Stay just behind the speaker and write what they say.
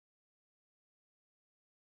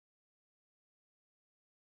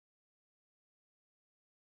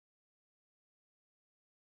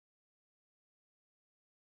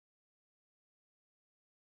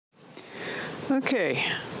Okay,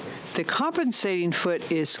 the compensating foot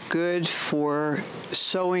is good for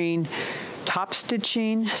sewing top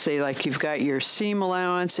stitching. Say like you've got your seam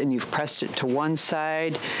allowance and you've pressed it to one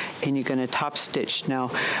side and you're going to top stitch. Now,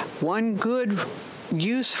 one good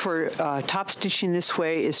use for top stitching this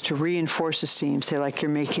way is to reinforce the seam. Say like you're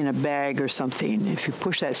making a bag or something. If you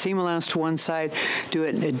push that seam allowance to one side, do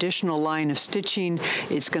an additional line of stitching,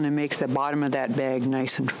 it's going to make the bottom of that bag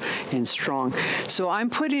nice and strong. So I'm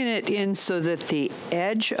putting it in so that the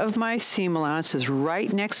edge of my seam allowance is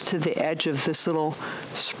right next to the edge of this little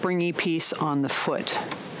springy piece on the foot.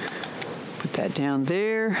 Put that down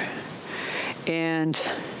there. And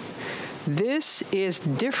this is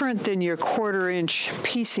different than your 1/4-inch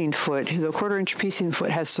piecing foot. The 1/4-inch piecing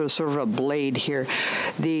foot has sort of a blade here.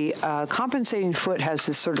 The compensating foot has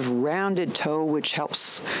this sort of rounded toe, which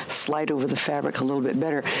helps slide over the fabric a little bit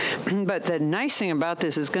better. But the nice thing about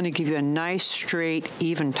this is going to give you a nice, straight,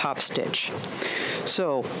 even top stitch.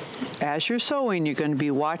 So as you're sewing, you're going to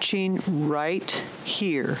be watching right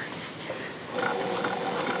here.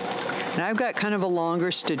 And I've got kind of a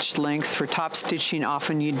longer stitch length. For top stitching,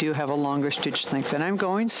 often you do have a longer stitch length. And I'm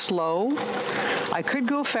going slow. I could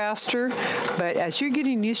go faster, but as you're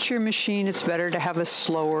getting used to your machine, it's better to have a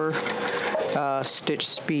slower stitch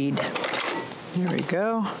speed. There we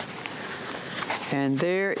go. And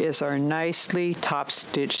there is our nicely top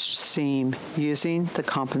stitched seam using the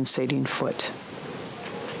compensating foot.